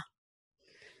Australia?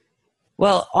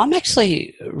 Well, I'm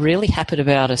actually really happy to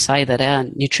be able to say that our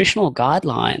nutritional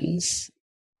guidelines,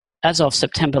 as of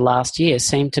September last year,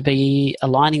 seem to be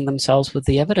aligning themselves with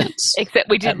the evidence. Except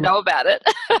we didn't know about it.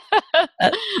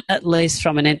 at least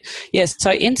from an end. Yes,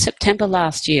 so in September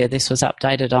last year, this was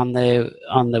updated on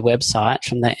the website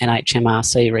from the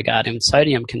NHMRC regarding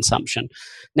sodium consumption.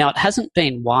 Now, it hasn't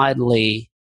been widely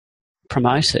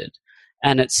promoted,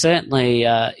 and it certainly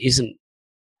isn't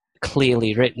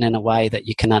clearly written in a way that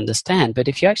you can understand. But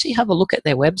if you actually have a look at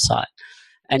their website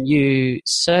and you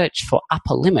search for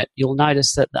upper limit, you'll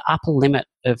notice that the upper limit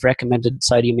of recommended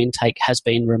sodium intake has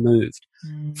been removed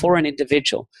for an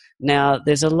individual. Now,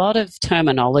 there's a lot of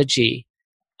terminology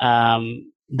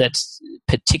that's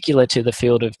particular to the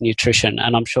field of nutrition,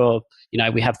 and I'm sure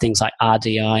we have things like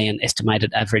RDI and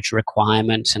estimated average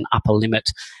requirement and upper limit,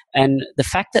 and the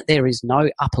fact that there is no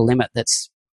upper limit that's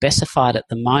specified at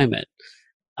the moment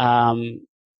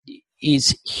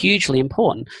is hugely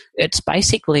important. It's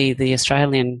basically the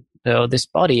Australian or this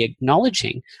body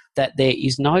acknowledging that there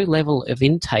is no level of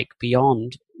intake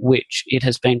beyond which it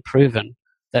has been proven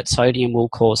that sodium will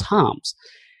cause harms.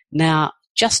 Now,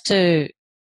 just to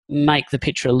make the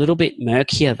picture a little bit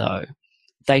murkier though,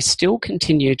 they still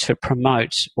continue to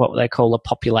promote what they call a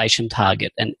population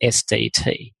target, an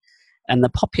SDT. And the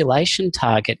population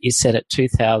target is set at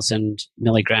 2,000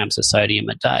 milligrams of sodium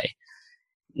a day.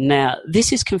 Now,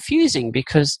 this is confusing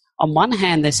because on one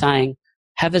hand they're saying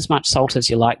have as much salt as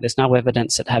you like. There's no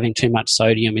evidence that having too much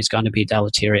sodium is going to be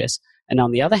deleterious. And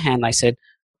on the other hand, they said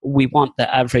we want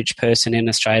the average person in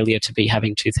Australia to be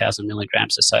having 2,000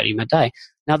 milligrams of sodium a day.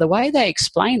 Now, the way they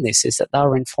explain this is that they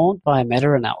were informed by a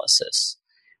meta-analysis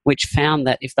which found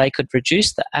that if they could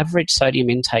reduce the average sodium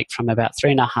intake from about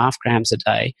 3.5 grams a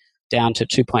day down to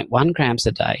 2.1 grams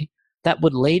a day, that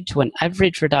would lead to an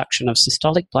average reduction of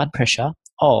systolic blood pressure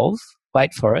of,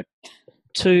 wait for it,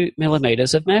 2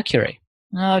 millimeters of mercury.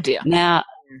 Oh, dear. Now,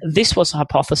 this was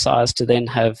hypothesized to then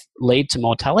lead to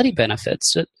mortality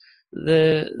benefits.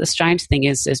 The strange thing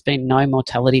is there's been no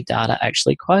mortality data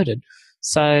actually quoted.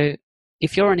 So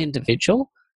if you're an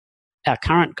individual, our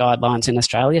current guidelines in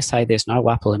Australia say there's no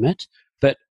upper limit,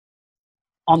 but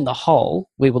on the whole,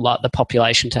 we would like the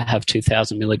population to have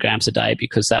 2,000 milligrams a day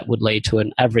because that would lead to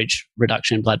an average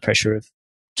reduction in blood pressure of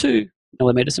 2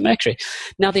 millimeters of mercury.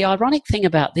 Now, the ironic thing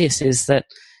about this is that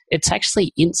it's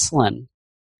actually insulin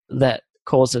that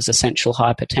causes essential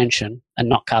hypertension and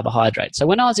not carbohydrates. So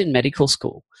when I was in medical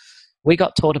school, we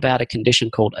got taught about a condition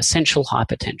called essential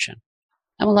hypertension.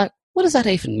 And we're like, what does that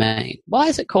even mean? Why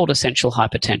is it called essential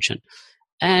hypertension?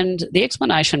 And the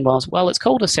explanation was, well, it's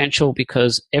called essential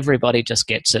because everybody just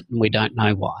gets it and we don't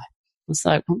know why. It's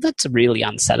like, well, that's a really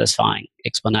unsatisfying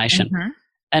explanation. Mm-hmm.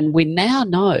 And we now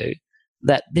know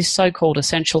that this so-called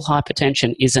essential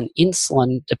hypertension is an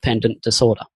insulin-dependent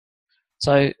disorder.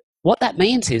 So what that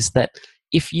means is that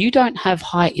if you don't have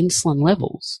high insulin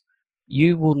levels,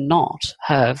 you will not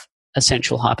have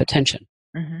essential hypertension.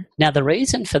 Mm-hmm. Now, the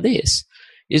reason for this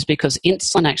is because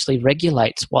insulin actually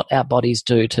regulates what our bodies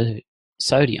do to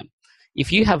sodium.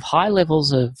 If you have high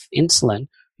levels of insulin,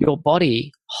 your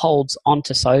body holds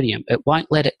onto sodium. It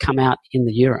won't let it come out in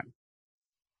the urine.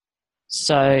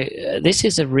 So this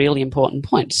is a really important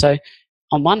point. So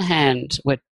on one hand,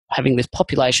 we're having this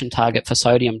population target for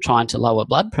sodium trying to lower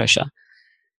blood pressure.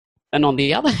 And on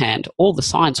the other hand, all the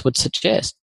science would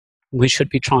suggest we should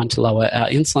be trying to lower our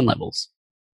insulin levels.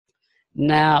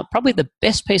 Now, probably the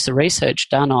best piece of research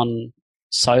done on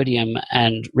sodium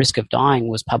and risk of dying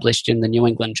was published in the New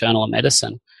England Journal of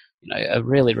Medicine, a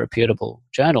really reputable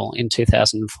journal in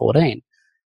 2014.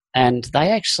 And they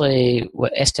actually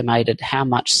were estimated how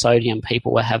much sodium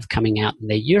people would have coming out in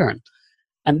their urine.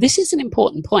 And this is an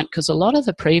important point because a lot of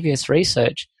the previous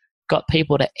research got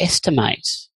people to estimate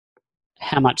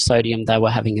how much sodium they were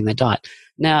having in their diet.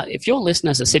 Now, if your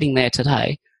listeners are sitting there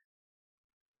today,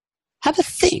 have a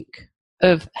think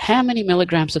of how many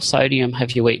milligrams of sodium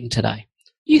have you eaten today.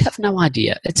 You have no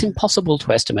idea. It's impossible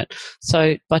to estimate.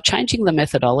 So by changing the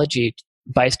methodology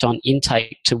based on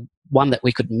intake to one that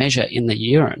we could measure in the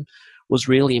urine was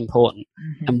really important.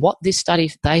 Mm-hmm. And what this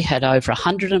study, they had over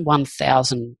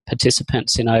 101,000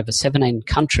 participants in over 17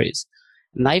 countries,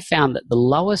 and they found that the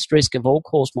lowest risk of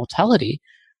all-cause mortality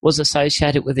was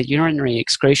associated with a urinary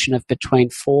excretion of between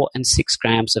 4 and 6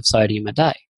 grams of sodium a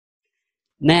day.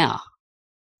 Now,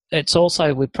 it's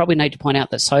also, we probably need to point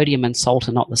out that sodium and salt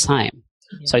are not the same.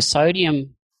 Yeah. So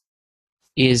sodium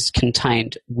is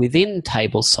contained within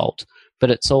table salt, but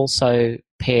it's also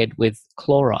paired with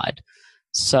chloride.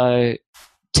 So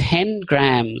 10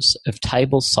 grams of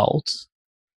table salt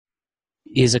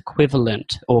is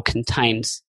equivalent or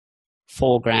contains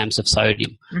 4 grams of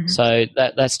sodium. Mm-hmm. So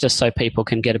that's just so people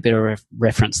can get a bit of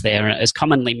reference there. It's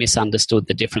commonly misunderstood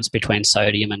the difference between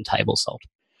sodium and table salt.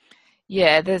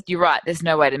 Yeah, you're right. There's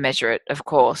no way to measure it, of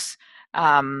course.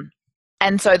 And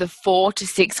so the 4 to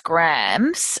 6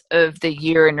 grams of the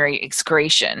urinary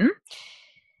excretion,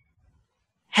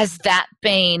 has that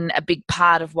been a big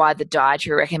part of why the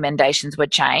dietary recommendations were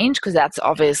changed? Because that's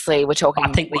obviously, we're talking...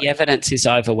 I think the evidence is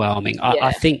overwhelming. Yeah.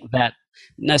 I think that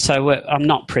No, so I'm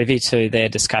not privy to their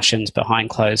discussions behind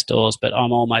closed doors, but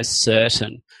I'm almost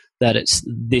certain that it's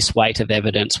this weight of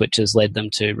evidence which has led them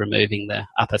to removing the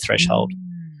upper threshold.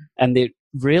 And the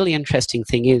really interesting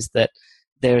thing is that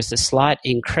there is a slight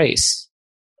increase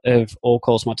of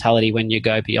all-cause mortality when you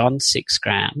go beyond 6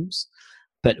 grams,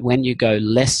 but when you go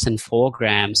less than 4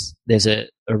 grams, there's a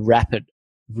rapid,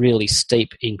 really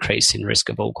steep increase in risk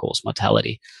of all-cause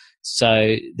mortality.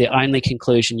 So the only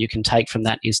conclusion you can take from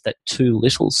that is that too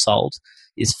little salt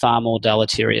is far more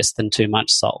deleterious than too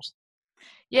much salt.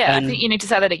 Yeah, I think you need to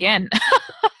say that again.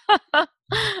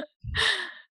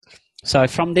 So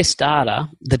from this data,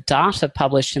 the data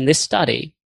published in this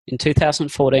study in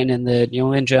 2014 in the New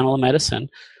England Journal of Medicine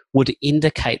would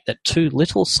indicate that too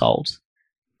little salt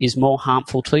is more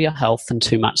harmful to your health than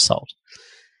too much salt.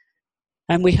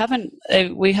 And we have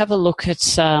a look at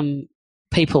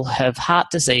people who have heart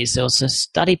disease. There was a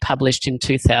study published in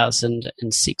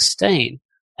 2016,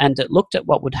 and it looked at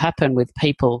what would happen with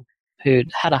people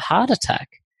who'd had a heart attack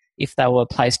if they were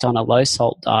placed on a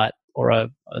low-salt diet or a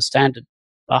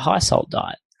high-salt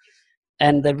diet.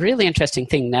 And the really interesting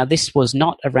thing, now this was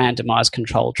not a randomised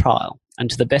controlled trial, and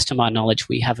to the best of my knowledge,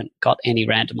 we haven't got any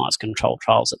randomised controlled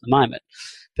trials at the moment.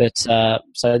 But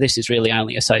so this is really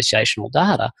only associational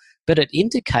data. But it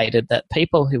indicated that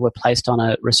people who were placed on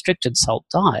a restricted salt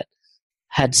diet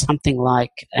had something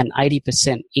like an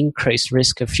 80% increased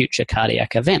risk of future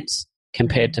cardiac events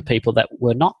compared to people that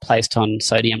were not placed on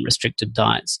sodium-restricted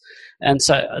diets. And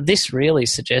so this really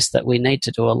suggests that we need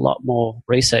to do a lot more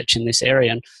research in this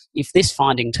area. And if this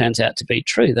finding turns out to be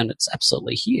true, then it's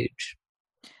absolutely huge.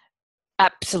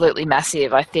 Absolutely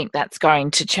massive. I think that's going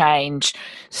to change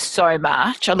so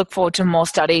much. I look forward to more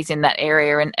studies in that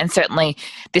area, and certainly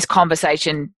this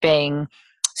conversation being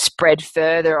spread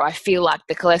further. I feel like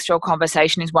the cholesterol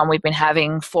conversation is one we've been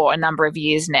having for a number of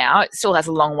years now. It still has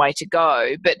a long way to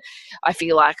go, but I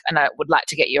feel like, and I would like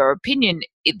to get your opinion,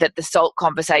 that the salt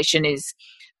conversation is,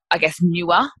 I guess,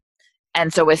 newer.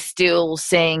 And so we're still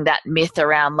seeing that myth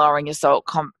around lowering your salt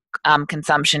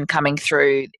consumption coming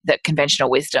through the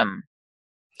conventional wisdom.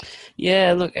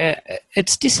 Yeah, look,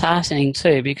 it's disheartening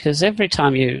too, because every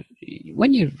time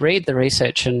when you read the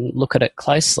research and look at it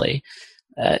closely,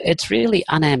 it's really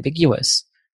unambiguous,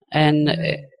 and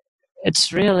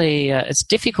it's really it's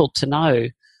difficult to know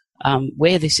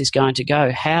where this is going to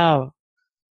go. How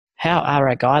are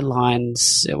our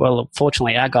guidelines? Well,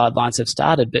 fortunately, our guidelines have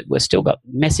started, but we've still got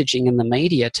messaging in the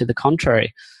media to the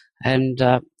contrary, and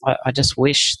I just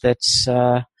wish that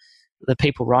the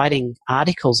people writing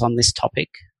articles on this topic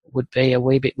would be a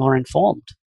wee bit more informed.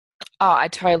 Oh, I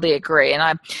totally agree. And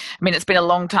I mean, it's been a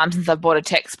long time since I've bought a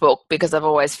textbook because I've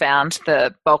always found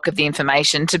the bulk of the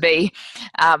information to be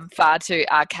far too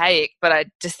archaic. But I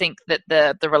just think that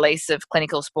the release of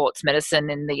clinical sports medicine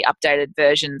in the updated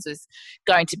versions is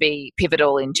going to be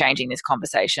pivotal in changing this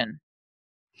conversation.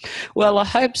 Well, I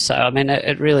hope so. I mean,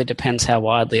 it really depends how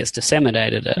widely it's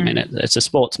disseminated. I mean, it's a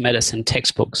sports medicine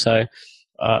textbook, so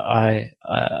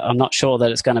I'm not sure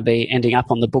that it's going to be ending up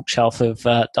on the bookshelf of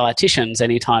dietitians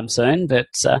anytime soon, but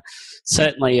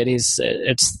certainly it's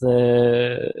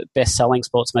the best-selling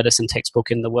sports medicine textbook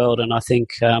in the world, and I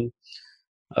think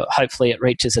hopefully it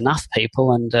reaches enough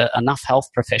people and enough health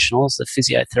professionals, the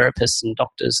physiotherapists and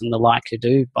doctors and the like, who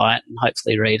do buy it and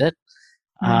hopefully read it.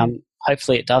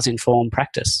 Hopefully it does inform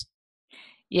practice.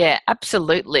 Yeah,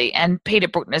 absolutely. And Peter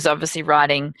Bruckner's obviously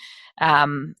writing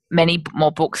many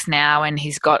more books now, and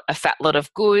he's got a fat lot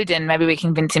of good, and maybe we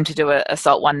can convince him to do a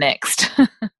salt one next.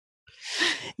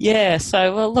 Yeah,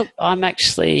 so, well, look, I'm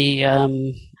actually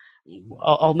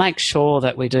I'll make sure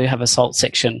that we do have a salt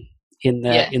section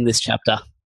in this chapter.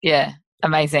 Yeah,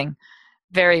 amazing.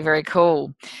 Very, very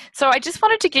cool. So I just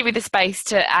wanted to give you the space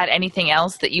to add anything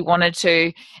else that you wanted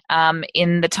to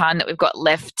in the time that we've got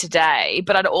left today.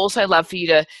 But I'd also love for you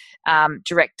to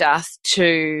direct us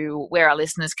to where our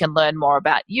listeners can learn more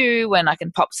about you, and I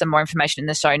can pop some more information in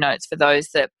the show notes for those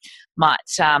that might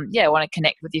want to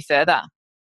connect with you further.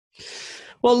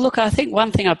 Well, look, I think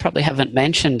one thing I probably haven't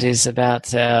mentioned is about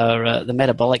the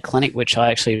metabolic clinic, which I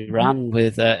actually run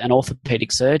with an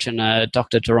orthopaedic surgeon,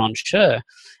 Dr. Doron Sher.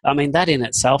 I mean, that in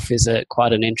itself is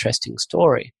quite an interesting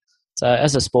story. So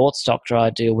as a sports doctor,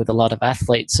 I deal with a lot of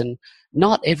athletes, and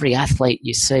not every athlete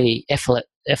you see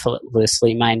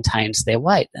effortlessly maintains their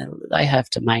weight. They have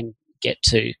to get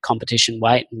to competition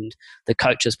weight, and the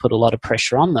coaches put a lot of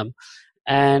pressure on them.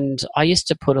 And I used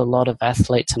to put a lot of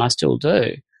athletes, and I still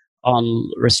do,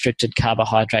 on restricted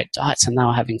carbohydrate diets, and they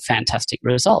were having fantastic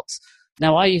results.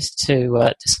 Now, I used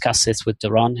to discuss this with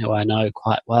Doron, who I know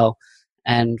quite well,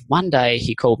 and one day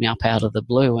he called me up out of the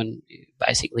blue and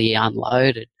basically he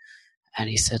unloaded. And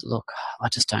he said, look, I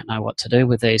just don't know what to do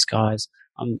with these guys.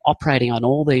 I'm operating on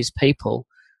all these people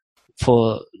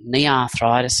for knee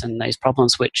arthritis and these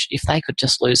problems, which if they could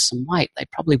just lose some weight, they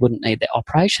probably wouldn't need their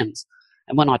operations.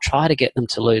 And when I try to get them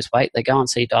to lose weight, they go and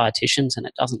see dietitians and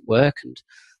it doesn't work. And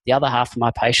the other half of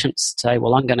my patients say,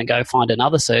 well, I'm going to go find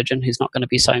another surgeon who's not going to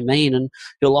be so mean and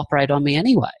he'll operate on me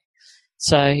anyway.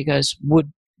 So he goes,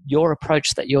 would your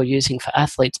approach that you're using for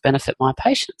athletes benefit my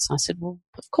patients? I said, well,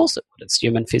 of course it would. It's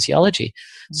human physiology.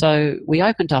 Mm-hmm. So we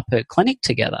opened up a clinic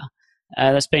together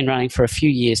that's been running for a few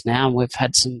years now, and we've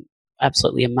had some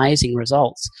absolutely amazing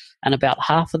results. And about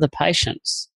half of the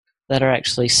patients that are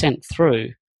actually sent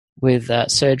through with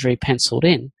surgery penciled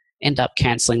in end up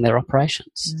cancelling their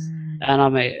operations. And I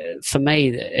mean, for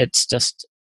me, it's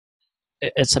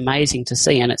amazing to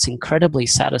see, and it's incredibly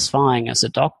satisfying as a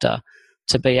doctor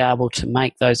to be able to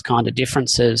make those kind of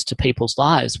differences to people's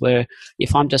lives, where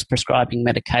if I'm just prescribing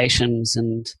medications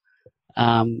and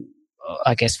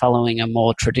I guess following a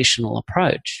more traditional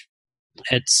approach,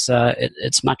 it's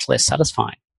much less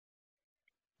satisfying.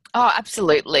 Oh,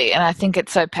 absolutely. And I think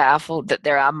it's so powerful that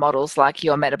there are models like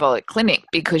your metabolic clinic,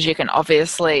 because you can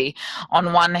obviously,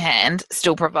 on one hand,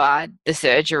 still provide the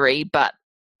surgery, but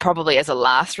probably as a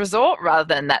last resort rather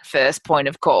than that first point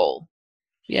of call.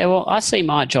 Yeah, well, I see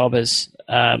my job as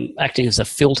acting as a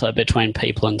filter between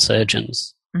people and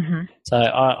surgeons. Mm-hmm. So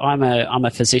I'm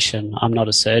a physician. I'm not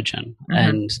a surgeon,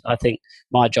 and I think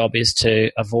my job is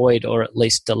to avoid or at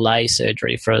least delay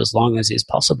surgery for as long as is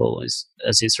possible, as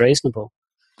is reasonable.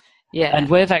 Yeah, and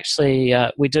we've actually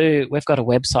we've got a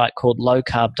website called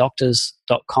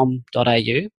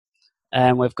lowcarbdoctors.com.au,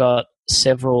 and we've got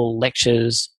several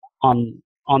lectures on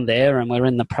there, and we're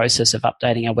in the process of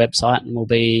updating our website, and we'll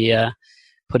be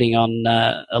putting on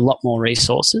a lot more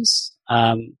resources.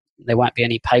 There won't be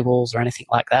any paywalls or anything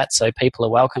like that, so people are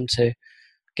welcome to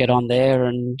get on there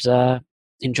and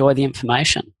enjoy the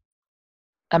information.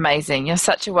 Amazing. You're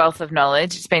such a wealth of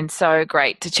knowledge. It's been so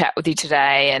great to chat with you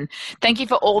today, and thank you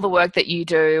for all the work that you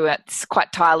do. It's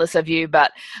quite tireless of you,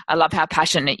 but I love how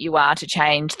passionate you are to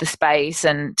change the space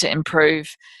and to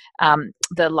improve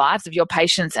the lives of your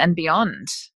patients and beyond.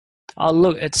 Oh,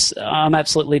 look, I'm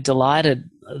absolutely delighted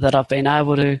that I've been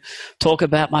able to talk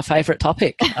about my favourite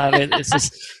topic. I mean, it's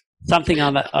just something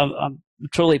I'm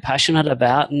truly passionate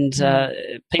about, and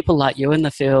people like you in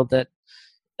the field that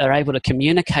are able to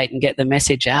communicate and get the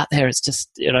message out there. It's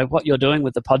just, what you're doing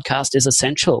with the podcast is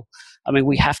essential. I mean,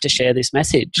 we have to share this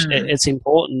message. It's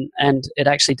important, and it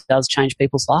actually does change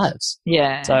people's lives.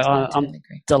 Yeah. So I'm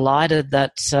delighted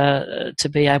that to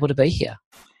be able to be here.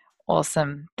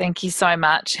 Awesome. Thank you so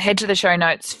much. Head to the show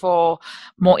notes for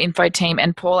more info, team.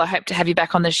 And Paul, I hope to have you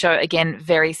back on the show again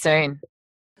very soon.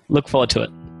 Look forward to it.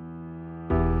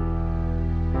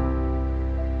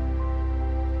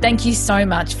 Thank you so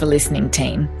much for listening,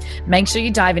 team. Make sure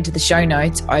you dive into the show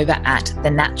notes over at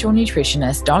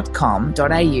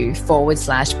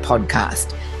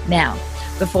thenaturalnutritionist.com.au/podcast. Now,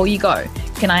 before you go,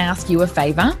 can I ask you a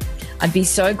favor? I'd be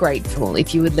so grateful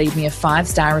if you would leave me a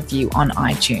 5-star review on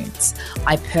iTunes.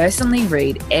 I personally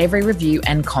read every review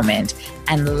and comment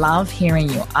and love hearing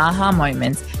your aha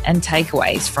moments and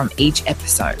takeaways from each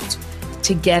episode.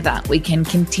 Together, we can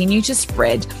continue to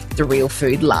spread the real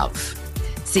food love.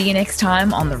 See you next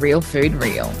time on The Real Food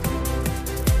Reel.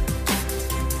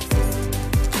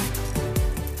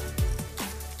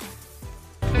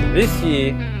 This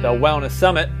year, the Wellness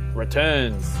Summit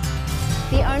returns.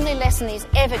 The only lesson is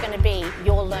ever going to be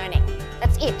your learning.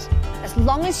 That's it. As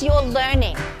long as you're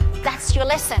learning, that's your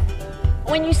lesson.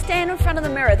 When you stand in front of the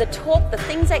mirror, the talk, the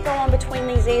things that go on between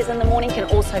these ears in the morning can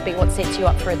also be what sets you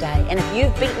up for a day. And if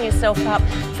you've beaten yourself up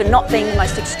for not being the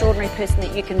most extraordinary person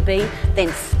that you can be,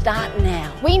 then start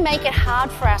now. We make it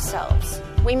hard for ourselves.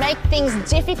 We make things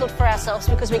difficult for ourselves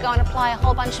because we go and apply a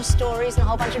whole bunch of stories and a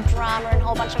whole bunch of drama and a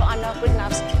whole bunch of I'm not good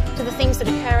enoughs to the things that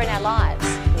occur in our lives.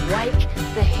 Wake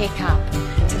the heck up.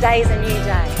 Today's a new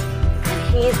day,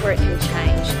 and here's where it can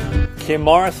change. Kim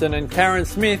Morrison and Karen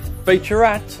Smith feature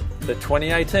at the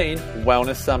 2018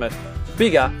 Wellness Summit.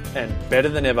 Bigger and better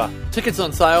than ever. Tickets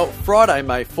on sale Friday,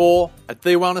 May 4 at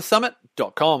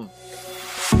thewellnesssummit.com.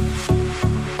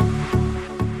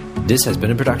 This has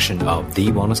been a production of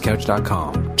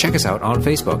TheWellnessCouch.com. Check us out on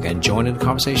Facebook and join in the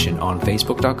conversation on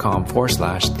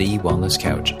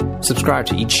Facebook.com/TheWellnessCouch. Subscribe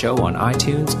to each show on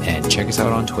iTunes and check us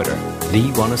out on Twitter. The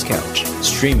Wellness Couch,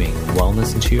 streaming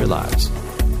wellness into your lives.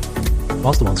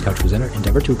 Whilst the Wellness Couch presenter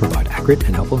endeavor to provide accurate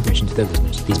and helpful information to their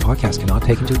listeners, these podcasts cannot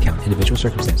take into account individual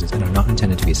circumstances and are not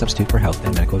intended to be a substitute for health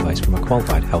and medical advice from a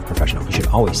qualified health professional. You should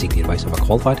always seek the advice of a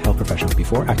qualified health professional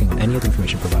before acting on any of the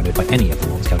information provided by any of the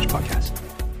Wellness Couch podcasts.